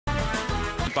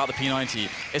about the P90.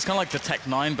 It's kind of like the Tech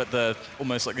 9, but the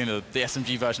almost like, you know, the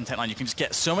SMG version Tech 9. You can just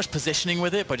get so much positioning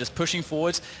with it by just pushing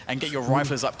forwards and get your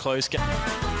riflers up close.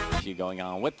 Going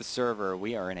on with the server.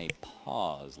 We are in a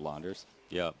pause, Launders.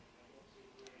 Yep.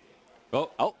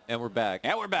 Oh, and we're back.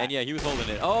 And yeah, he was holding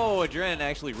it. Oh, Adren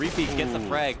actually repeats, gets the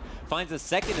frag, finds a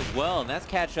second as well, and that's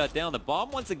cat shut down. The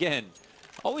bomb once again.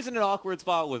 Always in an awkward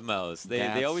spot with Mouse.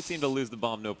 They always seem to lose the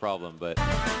bomb no problem, but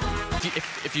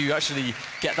if you actually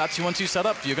get that 2-1-2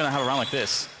 setup, you're going to have a round like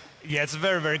this. Yeah, it's a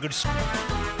very, very good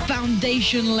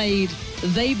foundation laid.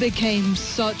 They became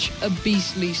such a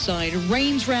beastly side.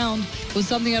 Rain's round was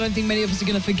something I don't think many of us are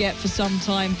going to forget for some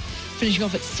time. Finishing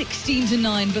off at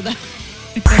 16-9, but that...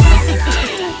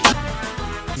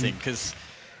 Because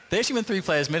they actually went 3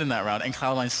 players mid in that round, and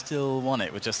Cloud9 still won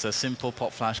it with just a simple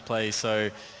pop flash play. So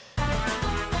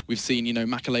we've seen, you know,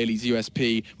 Makalele's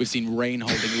USP. We've seen Rain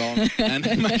holding long, and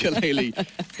Makalele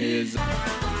is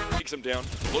takes him down,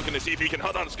 looking to see if he can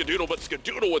hunt on Skadoodle, but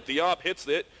Skadoodle with the op hits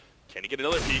it. Can he get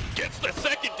another peek? Gets the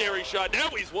secondary shot. Now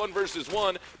he's 1 versus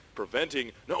 1.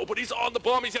 Preventing. No, but he's on the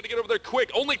bomb. He's got to get over there quick.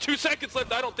 Only 2 seconds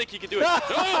left. I don't think he can do it.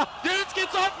 No! Dance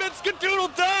gets off and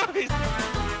Skadoodle dies!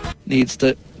 Needs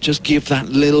to just give that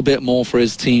little bit more for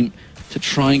his team to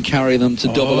try and carry them to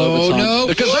double overtime. No.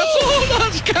 Because that's all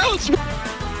that counts!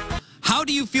 How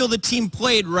do you feel the team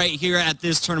played right here at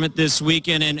this tournament this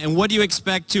weekend, and what do you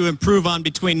expect to improve on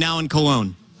between now and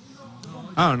Cologne?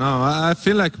 I don't know. I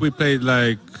feel like we played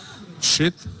like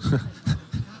shit.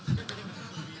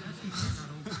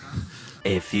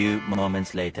 A few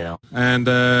moments later. And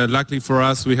luckily for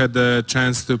us, we had the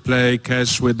chance to play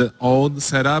Cash with the old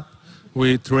setup.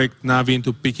 We tricked Navi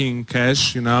into picking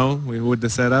Cash, you know, with the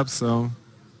setup, so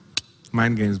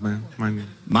mind games, man, mind games.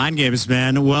 Mind games,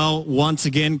 man. Well, once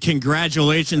again,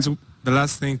 congratulations. The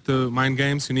last thing to mind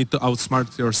games, you need to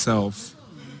outsmart yourself.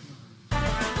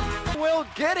 We'll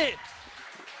get it!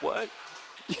 What?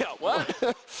 Yeah,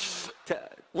 what?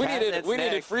 we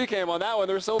needed free cam on that one.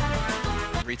 There was so...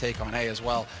 Retake on A as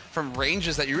well from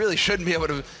ranges that you really shouldn't be able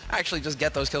to actually just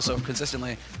get those kills so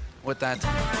consistently with that.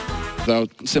 Though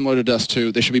similar to Dust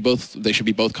 2, they should be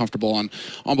both comfortable on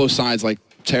both sides. Like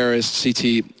Terrorist, CT,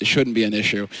 it shouldn't be an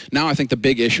issue. Now I think the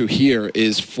big issue here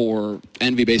is for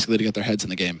Envy basically to get their heads in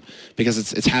the game, because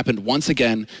it's happened once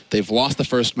again. They've lost the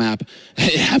first map.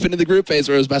 It happened in the group phase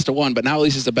where it was best of 1, but now at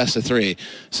least it's a best of 3.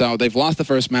 So they've lost the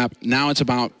first map. Now it's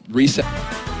about reset.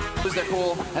 Lose their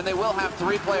cool, and they will have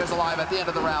 3 players alive at the end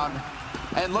of the round.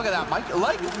 And look at that,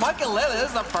 Makalele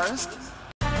is the first.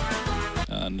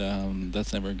 And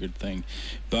that's never a good thing.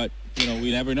 But, you know, we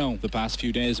never know. The past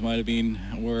few days might have been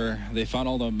where they found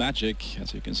all the magic.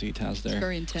 As you can see, Taz there. It's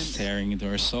very intense. Staring into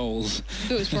our souls. I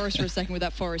thought it was Forrest for a second with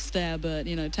that Forrest stare, but,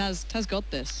 you know, Taz got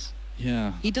this.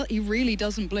 Yeah. He really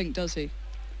doesn't blink, does he?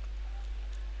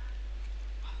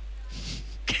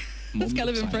 That's kind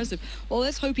of impressive. Well,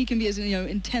 let's hope he can be as, you know,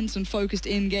 intense and focused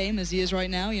in-game as he is right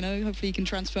now, you know. Hopefully he can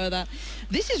transfer that.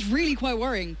 This is really quite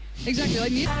worrying. Exactly.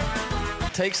 Like,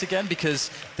 takes again,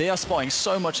 because they are spotting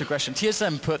so much aggression.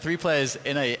 TSM put 3 players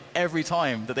in A every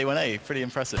time that they went A. Pretty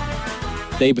impressive.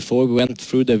 The day before we went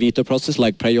through the veto process,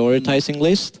 like prioritizing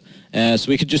list. So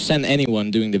we could just send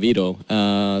anyone doing the veto.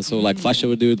 So like Flasher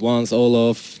would do it once,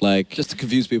 Olaf, like... Just to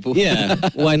confuse people. Yeah,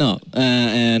 why not?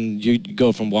 And you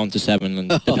go from 1 to 7, and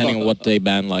depending on what they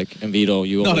ban, like in veto,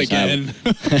 you always have...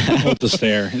 Not again. The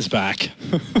stare is back.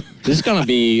 This is gonna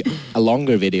be a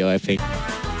longer video, I think.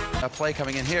 A play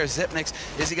coming in here. Zipnix,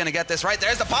 is he gonna get this right?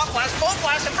 There's the pop flash, full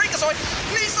flash, and Freakazoid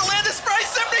needs to land the spray.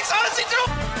 Zipnix, honestly,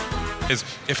 too.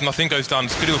 If nothing goes down,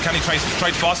 Skadoodle, can he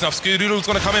trade fast enough? Skadoodle's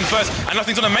going to come in first, and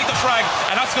nothing's going to make the frag,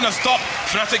 and that's going to stop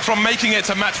Fnatic from making it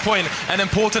to match point. An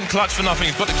important clutch for nothing.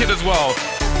 He's got the kid as well.